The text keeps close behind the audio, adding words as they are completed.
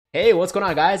Hey, what's going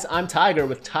on guys? I'm Tiger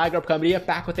with Tiger Uppercut Media,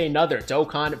 back with another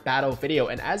Dokkan battle video.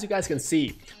 And as you guys can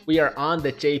see, we are on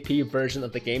the JP version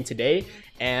of the game today.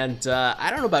 And I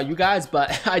don't know about you guys,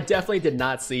 but I definitely did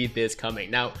not see this coming.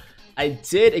 Now, I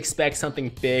did expect something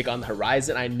big on the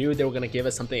horizon. I knew they were going to give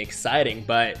us something exciting,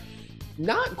 but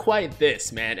not quite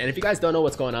this, man. And if you guys don't know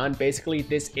what's going on, basically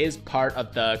this is part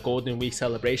of the Golden Week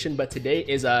celebration, but today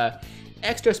is a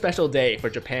extra special day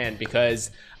for Japan because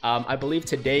I believe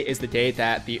today is the day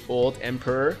that the old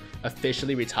emperor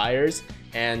officially retires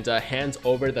and hands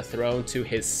over the throne to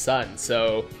his son.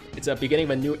 So it's a beginning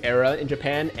of a new era in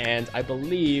Japan, and I'm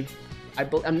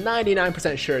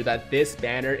 99% sure that this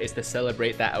banner is to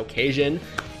celebrate that occasion.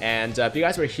 And if you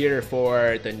guys were here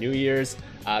for the New Year's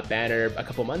banner a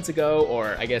couple months ago,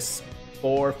 or I guess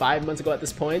 4 or 5 months ago at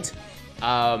this point,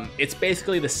 it's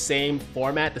basically the same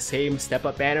format, the same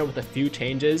step-up banner with a few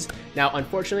changes. Now,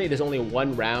 unfortunately, there's only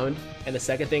one round, and the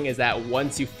second thing is that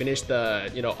once you finish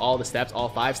the, all the steps, all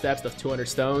 5 steps, the 200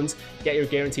 stones, get your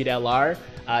guaranteed LR,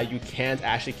 you can't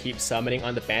actually keep summoning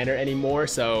on the banner anymore.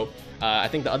 So I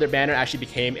think the other banner actually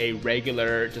became a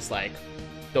regular, just like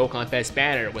Dokkan Fest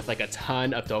banner with like a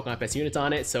ton of Dokkan Fest units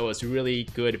on it, so it's really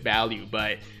good value.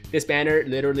 But this banner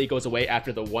literally goes away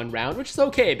after the 1 round, which is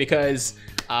okay because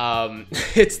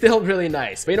it's still really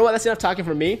nice. But you know what? That's enough talking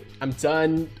from me. I'm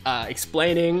done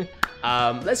explaining.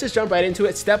 Let's just jump right into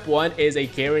it. Step 1 is a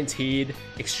guaranteed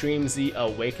Extreme Z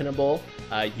Awakenable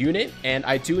unit, and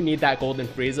I do need that Golden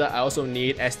Frieza. I also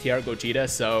need STR Gogeta,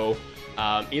 so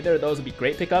either of those would be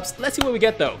great pickups. Let's see what we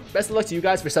get though. Best of luck to you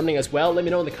guys for summoning as well. Let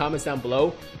me know in the comments down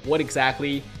below what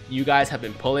exactly you guys have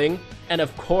been pulling. And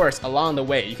of course, along the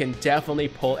way, you can definitely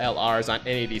pull LRs on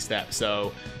any of these steps.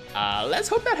 So let's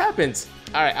hope that happens.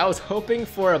 All right, I was hoping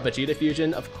for a Vegeta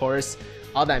fusion. Of course,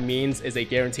 all that means is a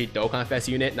guaranteed Dokkan Fest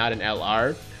unit, not an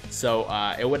LR. So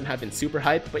it wouldn't have been super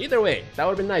hype, but either way, that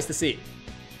would have been nice to see.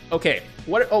 Okay,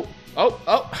 what? Oh,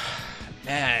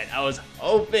 man, I was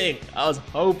hoping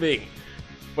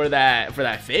for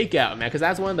that fake out, man, because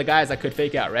that's one of the guys that could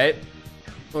fake out, right?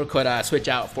 Or could switch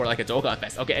out for like a Dokkan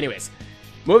Fest. Okay, anyways,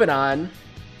 moving on.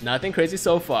 Nothing crazy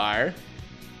so far.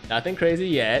 Nothing crazy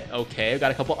yet. Okay, we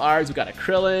got a couple R's. We got a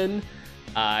Krillin,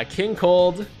 King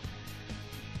Cold,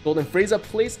 Golden Frieza,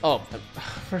 please. Oh,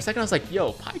 for a second I was like,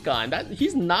 yo, Pikkon,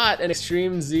 he's not an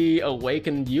Extreme Z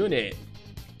Awakened unit.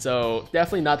 So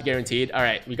definitely not guaranteed. All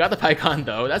right, we got the Pikkon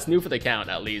though. That's new for the count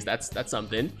at least. That's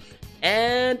something.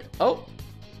 And oh,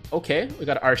 okay, we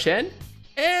got Arshen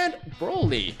and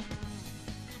Broly.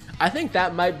 I think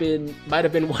that might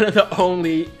have been one of the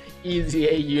only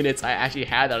EZA units I actually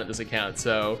had on this account.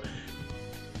 So,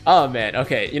 oh man,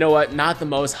 okay, you know what? Not the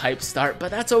most hype start,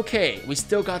 but that's okay. We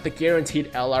still got the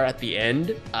guaranteed LR at the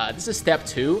end. This is step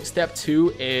 2. Step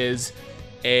 2 is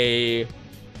a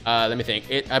let me think.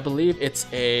 I believe it's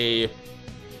a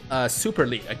super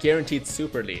lead, a guaranteed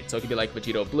super lead. So it could be like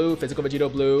Vegito Blue, physical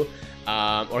Vegito Blue,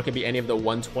 or it could be any of the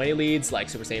 120 leads like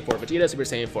Super Saiyan 4 Vegeta, Super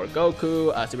Saiyan 4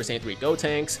 Goku, Super Saiyan 3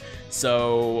 Gotenks.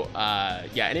 So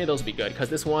yeah, any of those would be good because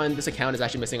this account is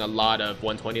actually missing a lot of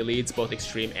 120 leads, both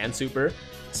extreme and super.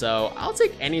 So I'll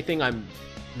take anything I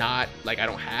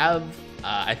don't have.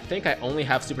 I think I only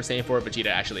have Super Saiyan 4 Vegeta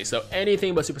actually. So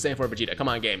anything but Super Saiyan 4 Vegeta. Come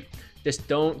on, game. Just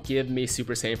don't give me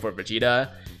Super Saiyan 4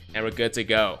 Vegeta and we're good to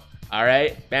go. All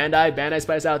right, Bandai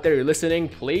Spice out there, you're listening.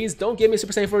 Please don't give me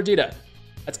Super Saiyan 4 Vegeta.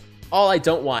 That's all I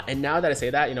don't want. And now that I say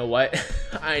that, you know what?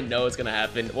 I know it's gonna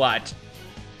happen. Watch.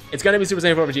 It's gonna be Super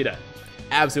Saiyan 4 Vegeta.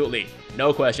 Absolutely,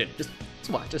 no question.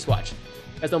 Just watch.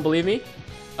 You guys don't believe me?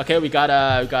 Okay, we got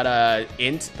a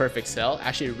Int Perfect Cell.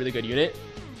 Actually, a really good unit.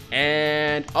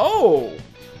 And oh,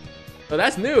 so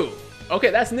that's new. Okay,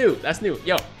 that's new.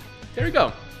 Yo, there we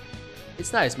go.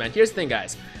 It's nice, man. Here's the thing,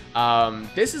 guys.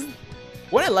 This is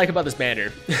what I like about this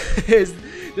banner is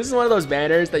this is one of those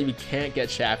banners that you can't get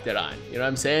shafted on. You know what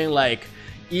I'm saying? Like,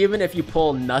 even if you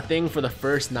pull nothing for the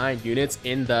first 9 units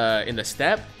in the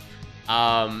step,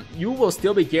 you will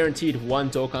still be guaranteed 1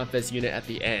 Dokkan Fest unit at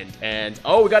the end. And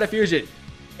oh, we got a fusion.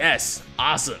 Yes,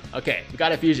 awesome. Okay, we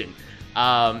got a fusion.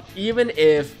 Even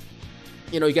if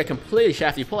you get completely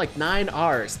shafted, you pull like 9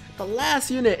 Rs, the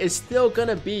last unit is still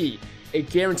gonna be a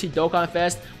guaranteed Dokkan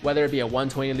Fest, whether it be a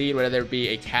 120 lead, whether it be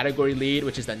a category lead,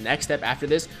 which is the next step after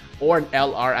this, or an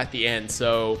LR at the end.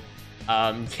 So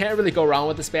can't really go wrong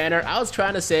with this banner. I was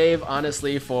trying to save,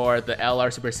 honestly, for the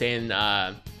LR Super Saiyan,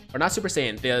 or not Super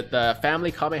Saiyan, the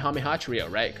family Kamehameha trio,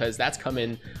 right? Because that's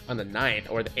coming on the 9th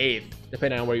or the 8th,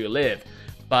 depending on where you live.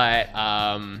 But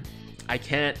I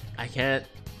can't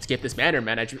skip this banner,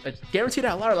 man. I guaranteed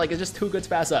LR, like, it's just too good to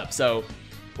pass up. So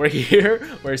we're here,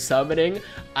 we're summoning.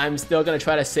 I'm still gonna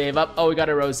try to save up. Oh, we got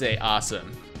a Rose,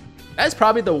 awesome. That's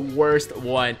probably the worst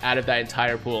one out of that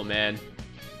entire pool, man.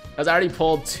 Because I already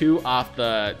pulled two off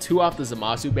the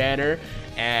Zamasu banner,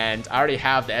 and I already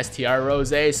have the STR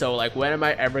Rose, so like when am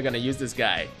I ever gonna use this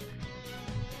guy?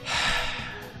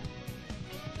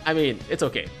 I mean, it's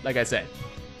okay. Like I said,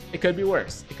 it could be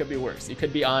worse. It could be worse. It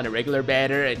could be on a regular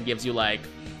banner and gives you like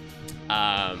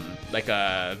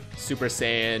a Super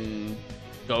Saiyan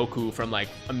Goku from like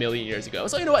a million years ago.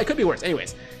 So you know what? It could be worse.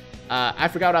 Anyways, I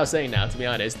forgot what I was saying now, to be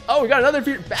honest. Oh, we got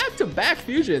another back-to-back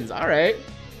fusions. All right.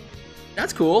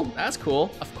 That's cool. That's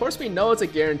cool. Of course, we know it's a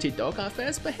guaranteed Dokkan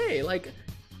Fest, but hey, like,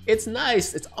 it's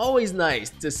nice. It's always nice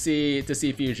to see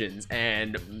fusions,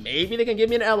 and maybe they can give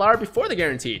me an LR before the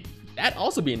guaranteed. That'd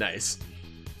also be nice.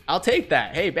 I'll take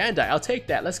that. Hey, Bandai, I'll take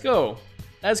that. Let's go.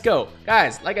 Let's go.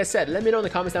 Guys, like I said, let me know in the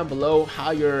comments down below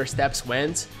how your steps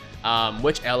went,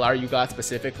 which LR you got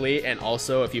specifically, and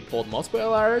also if you pulled multiple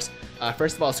LRs.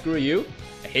 First of all, screw you.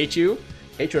 I hate you.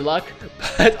 Hate your luck,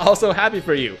 but also happy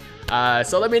for you.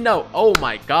 So let me know. Oh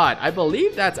my god, I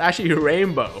believe that's actually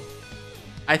Rainbow.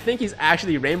 I think he's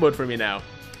actually rainbowed for me now.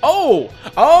 Oh!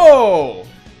 Oh!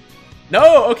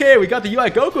 No, okay, we got the UI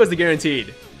Goku as the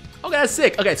guaranteed. Okay, that's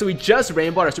sick. Okay, so we just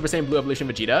rainbowed our Super Saiyan Blue Evolution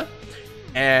Vegeta.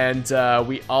 And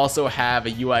we also have a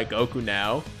UI Goku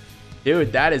now.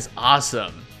 Dude, that is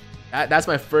awesome. That's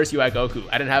my first UI Goku.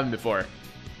 I didn't have him before.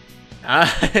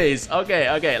 Nice.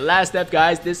 Okay, last step,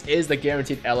 guys. This is the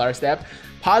guaranteed LR step.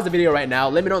 Pause the video right now.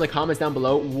 Let me know in the comments down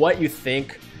below what you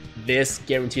think this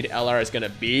guaranteed LR is going to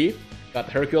be. Got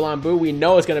the Herculon Boo. We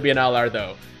know it's going to be an LR,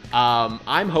 though.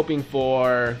 I'm hoping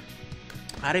for...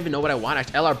 I don't even know what I want.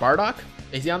 Actually, LR Bardock?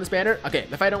 Is he on this banner? Okay,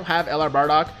 if I don't have LR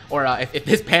Bardock, or if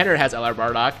this banner has LR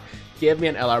Bardock, give me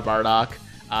an LR Bardock.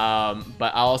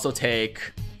 But I'll also take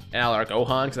an LR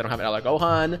Gohan, because I don't have an LR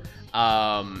Gohan.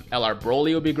 LR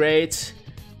Broly would be great.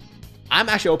 I'm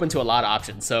actually open to a lot of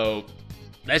options, so...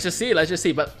 Let's just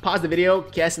see. But pause the video,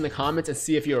 guess in the comments, and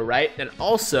see if you were right. And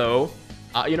also,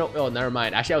 you know, oh, never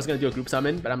mind. Actually, I was gonna do a group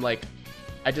summon, but I'm like,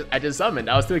 I just summoned.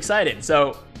 I was too excited.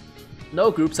 So, no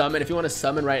group summon. If you want to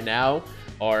summon right now,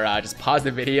 or just pause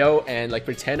the video and like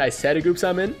pretend I said a group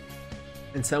summon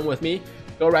and summon with me,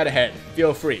 go right ahead.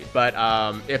 Feel free. But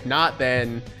if not,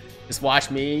 then just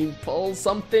watch me pull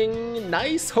something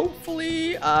nice,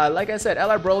 hopefully. Like I said,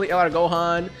 LR Broly, LR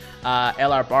Gohan,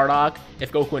 LR Bardock.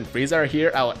 If Goku and Frieza are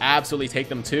here, I will absolutely take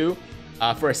them too.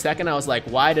 For a second, I was like,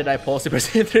 why did I pull Super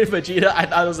Saiyan 3 Vegeta? I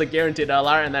thought it was a guaranteed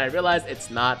LR, and then I realized it's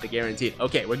not the guaranteed.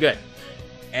 Okay, we're good.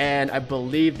 And I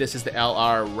believe this is the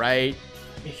LR right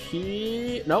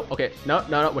here. No, okay.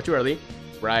 No, we're too early.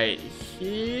 Right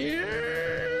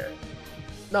here.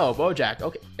 No, Bojack.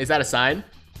 Okay, is that a sign?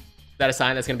 Is that a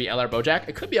sign that's gonna be LR Bojack?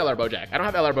 It could be LR Bojack. I don't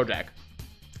have LR Bojack.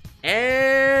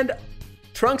 And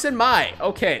Trunks and Mai.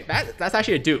 Okay, that's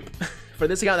actually a dupe. For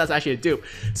this account, that's actually a dupe.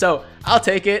 So I'll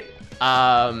take it.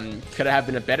 Could it have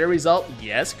been a better result?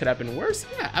 Yes. Could it have been worse?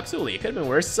 Yeah, absolutely. It could have been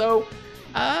worse. So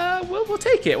we'll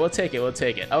take it. We'll take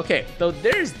it. Okay, so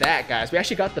there's that, guys. We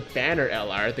actually got the banner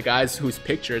LR, the guys whose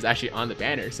picture is actually on the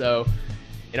banner. So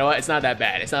you know what? It's not that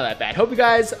bad. It's not that bad. Hope you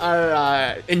guys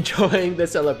are enjoying the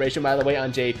celebration, by the way,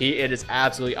 on JP. It is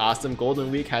absolutely awesome.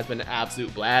 Golden Week has been an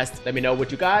absolute blast. Let me know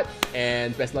what you got,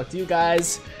 and best luck to you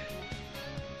guys.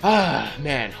 Ah,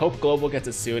 man. Hope Global gets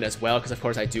it soon as well, because of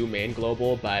course I do main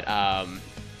Global, but I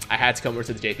had to come over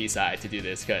to the JP side to do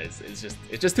this because it's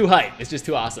just too hype. It's just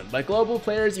too awesome. But Global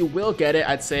players, you will get it,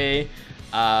 I'd say,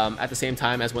 at the same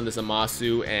time as when the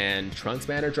Zamasu and Trunks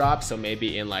banner drops. So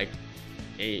maybe in like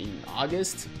in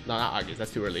August. No, not August.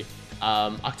 That's too early.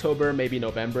 October, maybe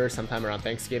November, sometime around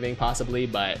Thanksgiving, possibly.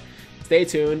 But stay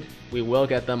tuned. We will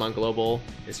get them on Global.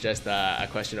 It's just a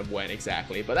question of when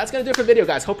exactly. But that's going to do it for the video,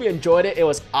 guys. Hope you enjoyed it. It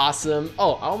was awesome.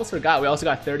 Oh, I almost forgot. We also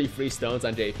got 30 free stones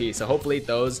on JP. So hopefully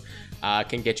those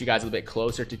can get you guys a little bit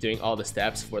closer to doing all the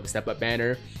steps for the Step Up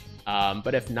banner.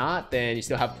 But if not, then you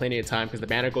still have plenty of time because the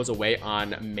banner goes away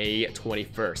on May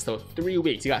 21st. So 3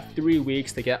 weeks. You got 3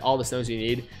 weeks to get all the stones you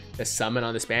need to summon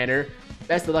on this banner.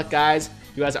 Best of luck, guys.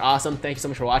 You guys are awesome. Thank you so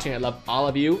much for watching. I love all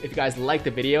of you. If you guys liked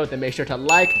the video, then make sure to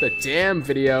like the damn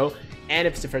video. And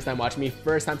if it's your first time watching me,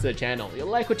 first time to the channel, you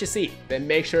like what you see, then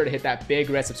make sure to hit that big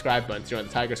red subscribe button to join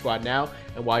the Tiger Squad now.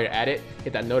 And while you're at it,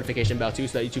 hit that notification bell too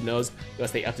so that YouTube knows you'll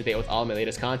stay up to date with all my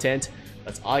latest content.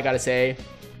 That's all I gotta say.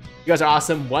 You guys are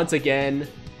awesome once again.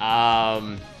 Have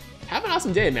an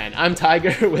awesome day, man. I'm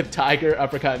Tiger with Tiger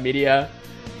Uppercut Media,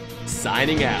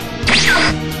 signing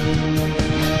out.